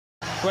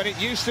when it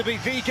used to be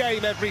the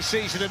game every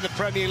season in the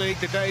Premier League,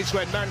 the days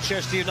when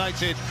Manchester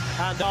United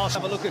and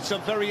Arsenal. Have a look at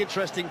some very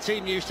interesting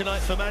team news tonight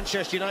for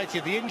Manchester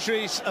United. The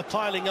injuries are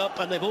piling up,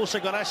 and they've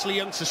also got Ashley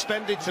Young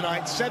suspended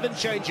tonight. 7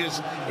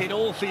 changes in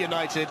all for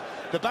United.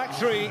 The back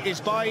three is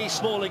Bailly,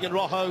 Smalling and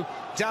Rojo.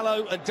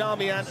 Dalot and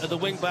Darmian are the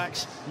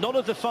wing-backs. None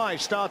of the 5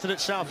 started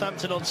at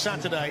Southampton on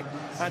Saturday,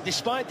 and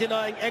despite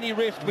denying any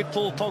rift with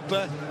Paul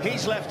Pogba,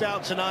 he's left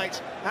out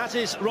tonight, as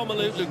is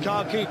Romelu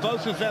Lukaku.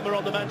 Both of them are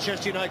on the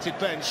Manchester United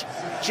bench.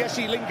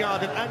 Jesse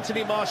Lingard and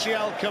Anthony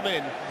Martial come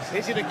in.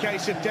 Is it a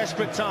case of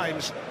desperate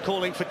times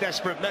calling for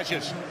desperate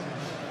measures?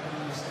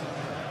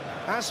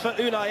 As for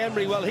Unai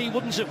Emery, well, he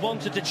wouldn't have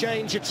wanted to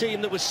change a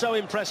team that was so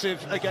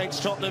impressive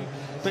against Tottenham,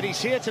 but he's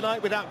here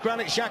tonight without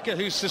Granit Xhaka,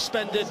 who's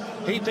suspended.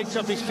 He picked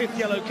up his 5th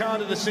yellow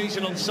card of the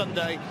season on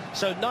Sunday.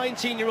 So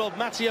 19-year-old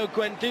Matteo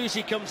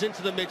Guendouzi comes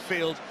into the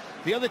midfield.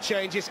 The other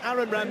change is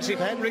Aaron Ramsey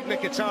for Henrik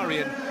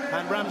Mkhitaryan,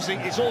 and Ramsey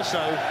is also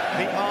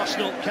the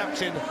Arsenal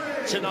captain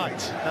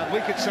tonight. And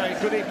we could say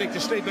good evening to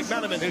Steve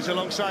McManaman, who's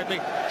alongside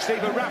me.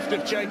 Steve, a raft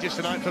of changes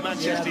tonight for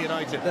Manchester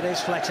United. There is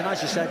flex, and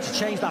as you said, to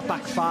change that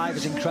back 5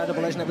 is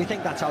incredible, isn't it? We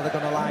think that's how they're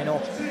going to line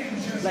up.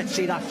 Let's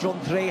see that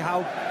front 3,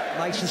 how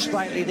nice and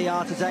sprightly they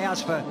are today.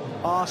 As for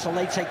Arsenal,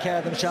 they take care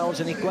of themselves,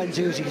 and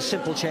Guendouzi, a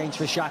simple change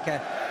for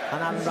Xhaka,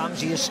 and Aaron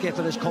Ramsey, as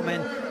skipper, has come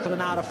in for an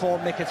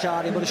out-of-form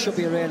Mkhitaryan, but it should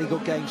be a really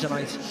good game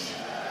tonight.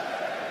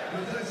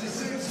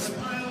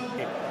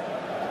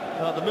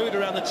 Well, the mood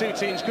around the two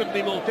teams couldn't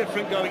be more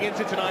different going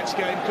into tonight's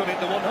game, could it?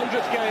 The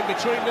 100th game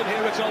between them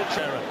here at Old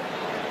Trafford.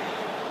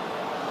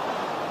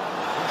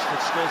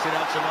 Rashford squares it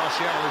out to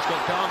Martial, who's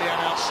got Darmian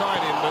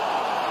outside him, but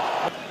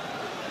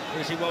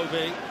here's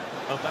Iwobi.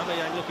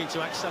 Aubameyang looking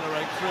to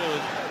accelerate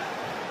through.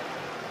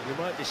 You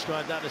might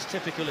describe that as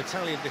typical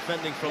Italian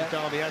defending from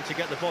Darmian to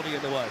get the body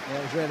in the way. Yeah,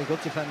 it was really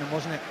good defending,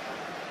 wasn't it?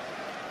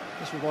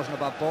 This wasn't a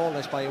bad ball,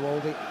 this by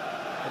Iwobi.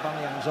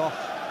 Aubameyang's off.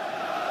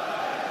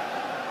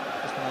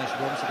 Just a nice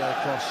run to get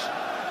across.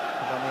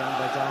 Aubameyang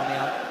by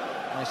Darmian.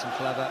 Nice and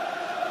clever.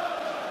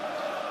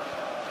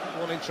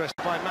 One interest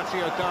by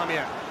Matteo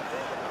Darmian.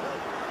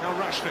 Now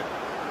Rashford.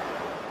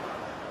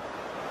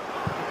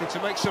 Looking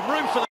to make some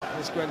room for that.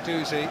 There's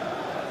Guendouzi.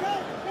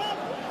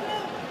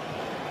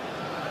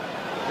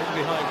 In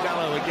behind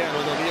Dalot again,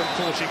 although the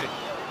unfortunate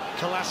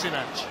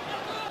Kolasinac.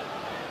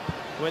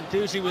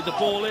 Guendouzi with the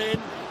ball in,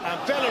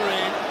 and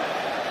Bellerin.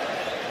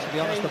 To be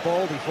honest, the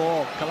ball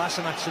before,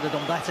 Kolasinac should have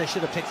done better,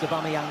 should have picked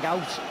Aubameyang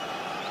out.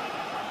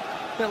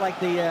 A bit like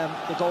the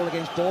goal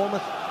against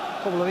Bournemouth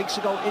a couple of weeks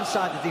ago,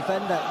 inside the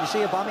defender. You see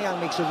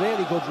Aubameyang makes a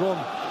really good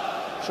run,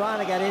 trying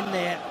to get in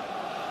there.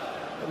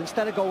 But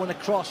instead of going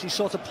across, he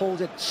sort of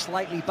pulled it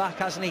slightly back,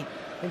 hasn't he,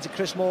 into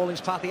Chris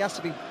Smalling's path. He has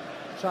to be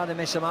trying to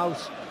miss him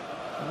out.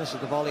 And this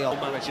is the volley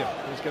off. Manager,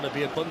 there's going to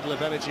be a bundle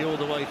of energy all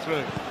the way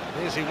through.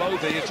 Here's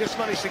Iwobi, who just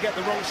managed to get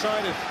the wrong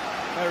side of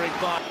Eric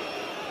Bailly.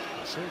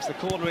 Swings the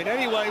corner in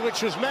anyway,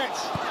 which was met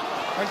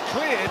and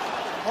cleared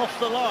off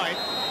the line.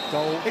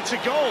 Goal. It's a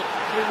goal.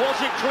 It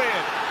wasn't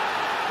cleared.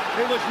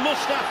 It was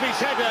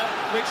Mustafi's header,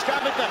 which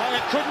David De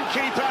Gea couldn't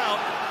keep out.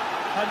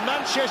 And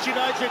Manchester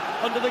United,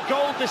 under the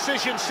goal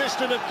decision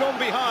system, have gone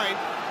behind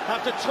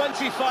after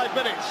 25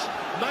 minutes.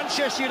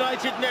 Manchester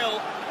United 0,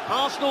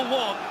 Arsenal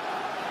 1.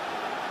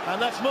 And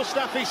that's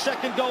Mustafi's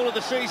 2nd goal of the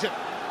season.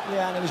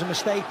 Yeah, and it was a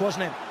mistake,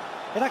 wasn't it?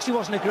 It actually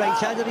wasn't a great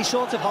header. He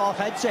sort of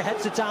heads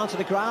it down to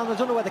the ground. I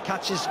don't know whether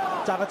catches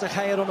David De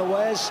Gea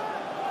unawares,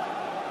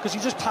 because he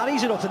just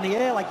parries it up in the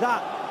air like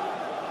that.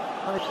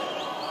 And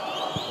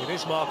it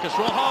is Marcus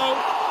Rojo,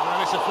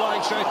 and it's a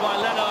flying save by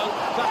Leno.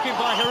 Back in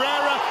by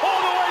Herrera, all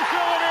the way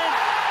through and in.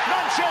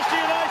 Manchester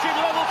United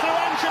level through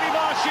Anthony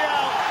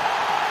Martial.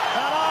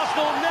 And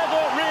Arsenal never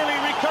really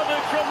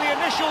recovered from the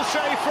initial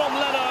save from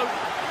Leno.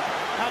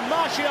 And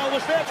Martial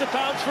was there to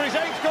pounce for his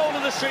 8th goal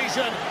of the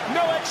season.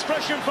 No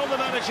expression from the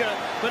manager,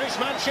 but it's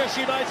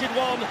Manchester United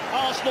 1,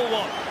 Arsenal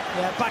 1.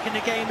 Yeah, back in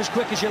the game as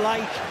quick as you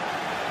like.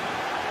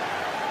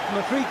 From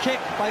a free kick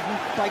by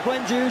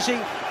Guendouzi.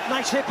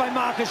 Nice hit by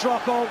Marcus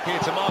Rojo. Here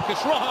to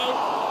Marcus Rojo,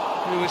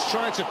 who was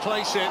trying to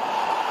place it.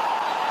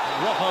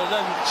 Rojo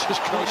then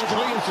just goes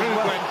clean through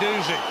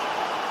Guendouzi.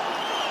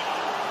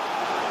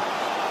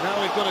 Now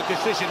we've got a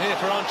decision here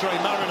for Andre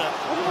Mariner.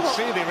 You can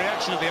see the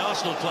reaction of the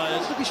Arsenal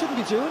players. But he shouldn't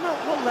be doing that.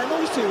 What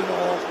Leno's doing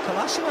or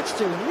Kolasinac's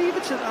doing, leave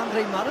it to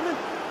Andre Mariner.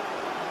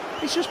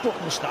 He's just booked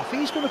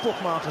Mustafi. He's going to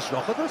book Marcus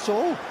Rojo, that's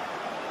all.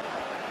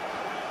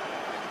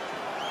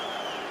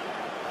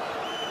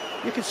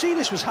 You can see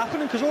this was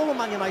happening because all the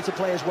Man United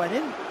players went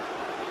in.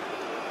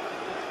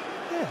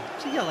 Yeah,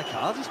 it's a yellow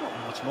card. It's not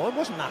much more. It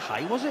wasn't that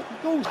high, was it?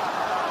 It goes.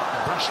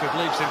 Rashford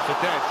leaves him for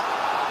dead.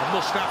 And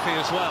Mustafi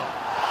as well.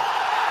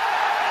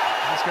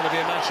 That's going to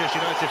be a Manchester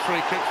United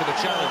free kick for the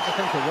challenge. I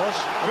think it was.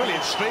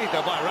 Brilliant speed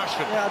though by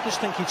Rashford. Yeah, I just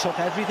think he took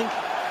everything.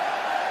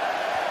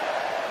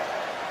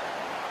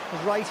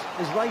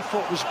 His right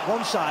foot was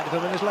one side of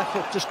him and his left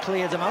foot just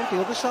cleared him out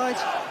the other side.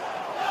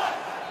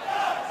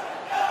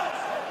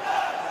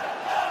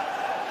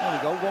 There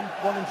we go,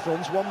 one in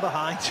front, one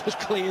behind, just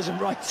clears him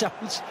right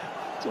out.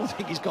 Don't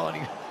think he's got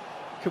any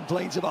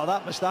complaints about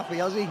that, Mustafi,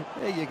 has he?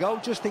 There you go,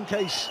 just in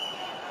case.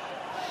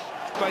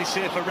 Space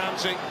here for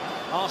Ramsey.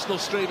 Arsenal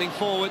streaming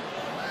forward.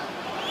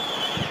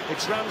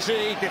 It's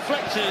Ramsey,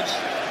 deflected,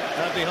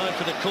 and behind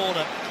for the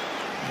corner.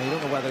 You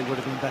don't know whether it would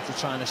have been better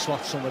trying to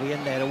slot somebody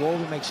in there.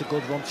 Iwobi makes a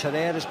good run,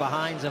 Torreira's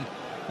behind him.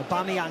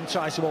 Aubameyang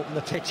tries to open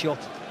the pitch up,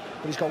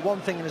 but he's got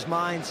one thing in his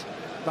mind.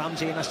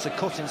 Ramsey has to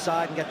cut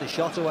inside and get the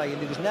shot away,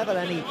 and there was never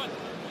any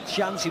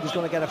chance he was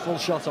going to get a full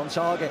shot on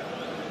target.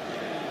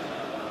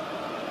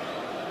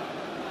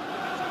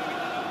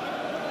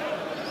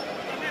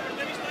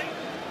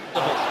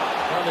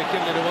 Well, they're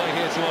giving it away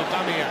here to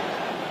Aubameyang.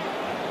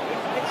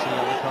 It's a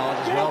yellow card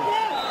as well.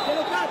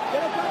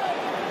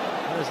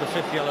 There's the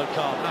 5th yellow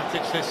card.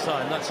 Matic this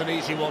time. That's an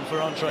easy one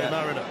for Andre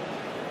Mariner.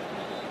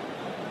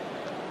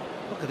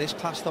 Look at this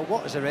pass though.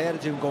 What is Herrera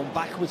doing going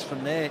backwards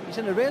from there? He's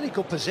in a really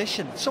good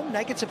position. It's so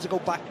negative to go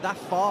back that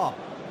far.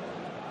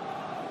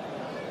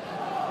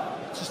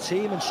 It's his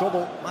team in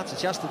trouble.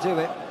 Matic has to do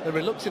it. They're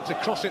reluctant to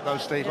cross it though,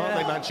 Steve, aren't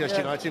they, Manchester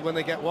United, when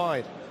they get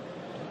wide?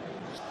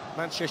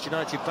 Manchester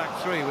United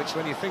back three, which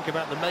when you think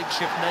about the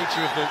makeshift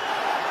nature of the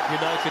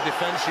United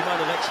defence, you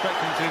might have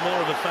expected them to be more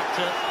of a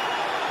factor.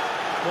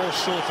 More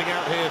sorting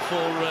out here for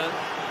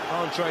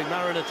Andre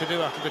Mariner to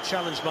do after the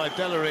challenge by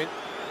Bellerin.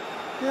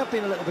 Yeah, I've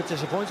been a little bit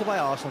disappointed by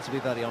Arsenal, to be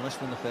very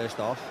honest, in the first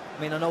half.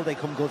 I mean, I know they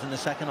come good in the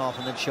second half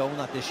and they've shown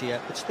that this year,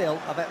 but still,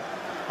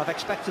 I've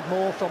expected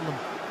more from them.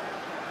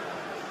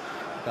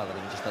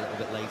 Bellerin just a little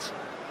bit late.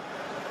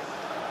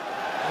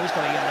 He's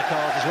got a yellow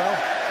card as well.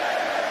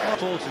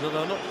 Unfortunately,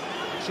 I'm not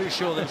too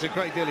sure there's a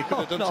great deal he could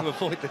have done to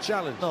avoid the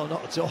challenge. No,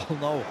 not at all,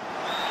 no.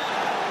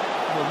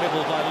 Well,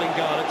 nibbled by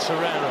Lingard at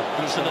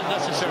Torreira. It's an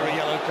unnecessary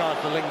yellow card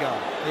for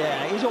Lingard.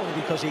 Yeah, he's only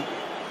because he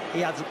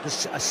had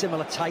a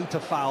similar type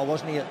of foul,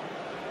 wasn't he?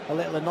 A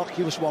little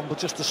innocuous one, but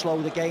just to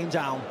slow the game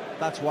down.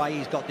 That's why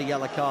he's got the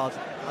yellow card.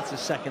 That's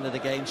his second of the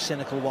game,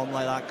 cynical one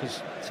like that,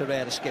 because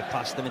Torreira skipped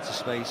past him into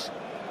space.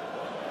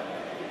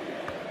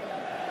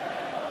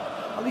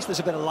 At least there's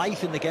a bit of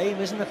life in the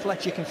game, isn't there,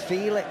 Fletch? You can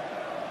feel it.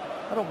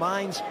 I don't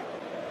mind.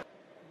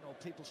 You know,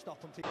 people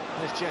stopping people.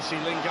 There's Jesse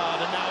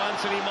Lingard and now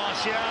Anthony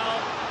Martial.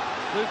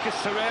 Lucas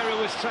Torreira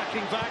was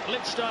tracking back.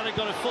 Lichtsteiner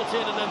got a foot in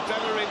and then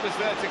Bellerin was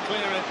there to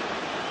clear it.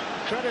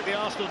 Credit the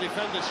Arsenal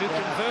defenders who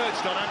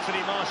converged on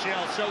Anthony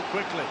Martial so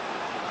quickly.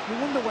 You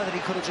wonder whether he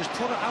could have just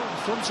put it out in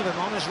front of him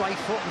on his right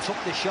foot and took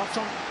the shot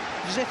on.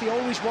 As if he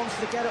always wanted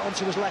to get it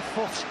onto his left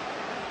foot.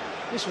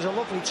 This was a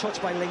lovely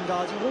touch by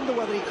Lingard. You wonder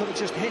whether he could have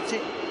just hit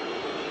it.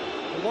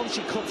 But once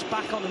he cuts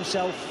back on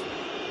himself,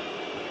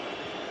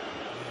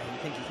 you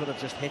think he could have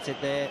just hit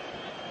it there.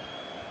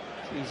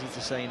 It's easy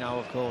to say now,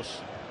 of course.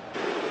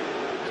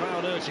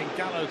 Crowd urging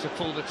Gallo to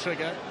pull the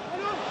trigger.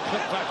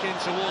 Put back in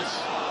towards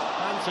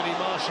Anthony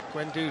Martial.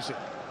 Guendouzi.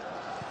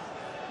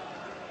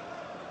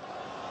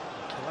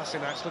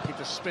 Kolasinac looking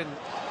to spin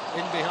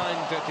in behind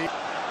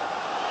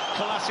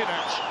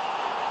Kolasinac.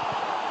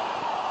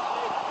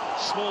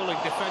 Smalling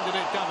defended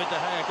it. David De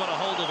Gea got a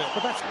hold of it.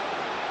 But that's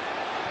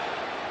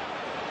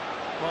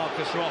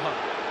Marcus Rojo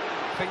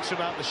thinks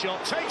about the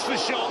shot, takes the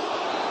shot.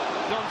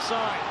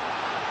 Onside.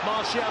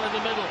 Martial in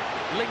the middle.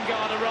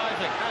 Lingard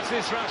arriving, as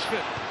is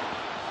Rashford.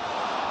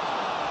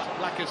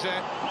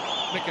 Lacazette,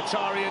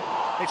 Mkhitaryan,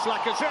 it's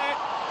Lacazette.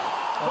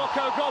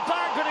 Rocco got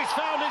back, but it's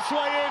found its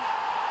way in.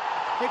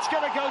 It's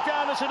going to go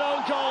down as an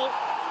own goal.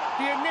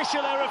 The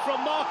initial error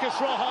from Marcus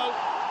Rojo,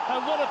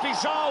 and what a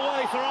bizarre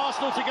way for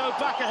Arsenal to go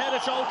back ahead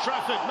at Old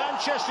Trafford.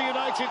 Manchester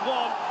United 1,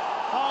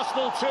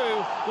 Arsenal 2.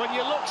 When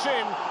you looks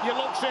in, you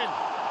looks in.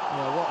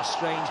 Yeah, what a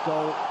strange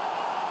goal.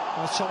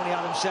 As Tony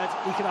Adams said,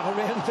 he could have a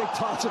really big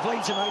part to play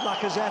tonight,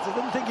 Lacazette. I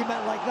didn't think he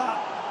meant like that.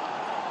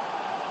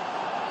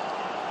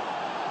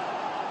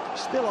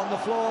 Still on the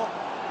floor.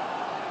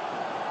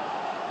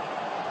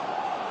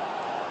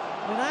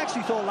 I mean, I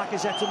actually thought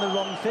Lacazette done the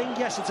wrong thing.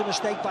 Yes, it's a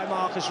mistake by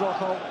Marcus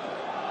Rojo.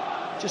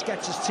 Just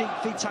gets his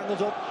feet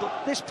tangled up.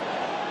 But this... So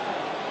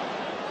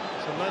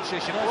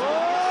Manchester United...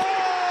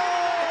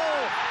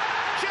 Oh!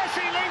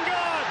 Jesse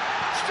Lingard!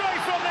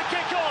 Straight from the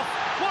kick-off.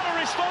 What a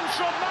response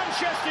from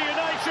Manchester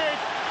United.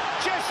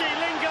 Jesse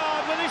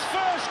Lingard with his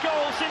first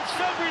goal since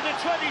February the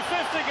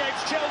 25th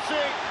against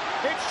Chelsea.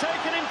 It's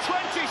taken him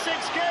 26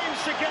 games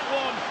to get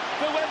one,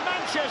 but when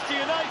Manchester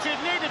United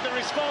needed the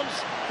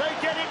response, they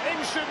get it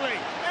instantly.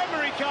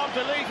 Emery can't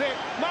believe it.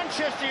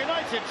 Manchester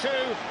United 2,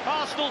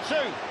 Arsenal 2.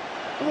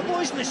 Well, the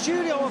boys in the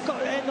studio have got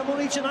to earn the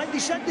money tonight. They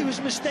said there was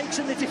mistakes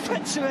in the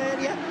defensive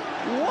area.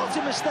 What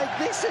a mistake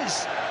this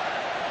is.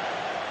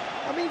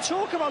 I mean,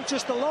 talk about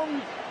just a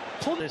long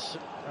punt.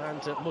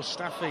 And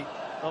Mustafi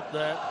up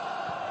there.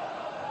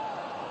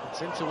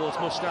 It's in towards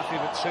Mustafi,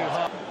 but too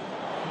hard.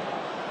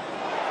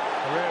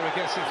 Herrera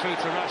gets it through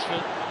to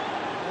Rashford.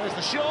 There's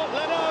the shot,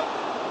 Leno!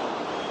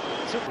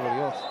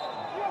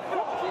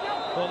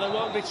 Well, there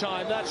won't be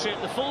time, that's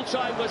it, the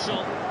full-time whistle.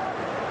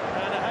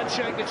 And a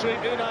handshake between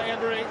Unai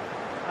Emery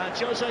and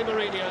Jose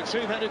Mourinho,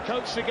 two men who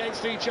coached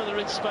against each other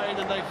in Spain,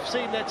 and they've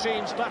seen their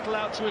teams battle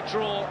out to a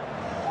draw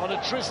on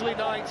a drizzly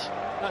night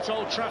at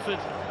Old Trafford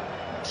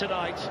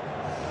tonight.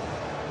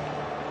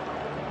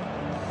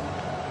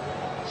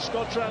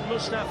 Shkodran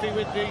Mustafi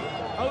with the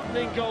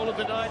opening goal of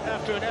the night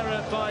after an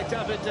error by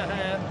David De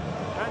Gea.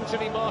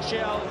 Anthony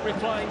Martial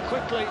replying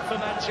quickly for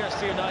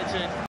Manchester United.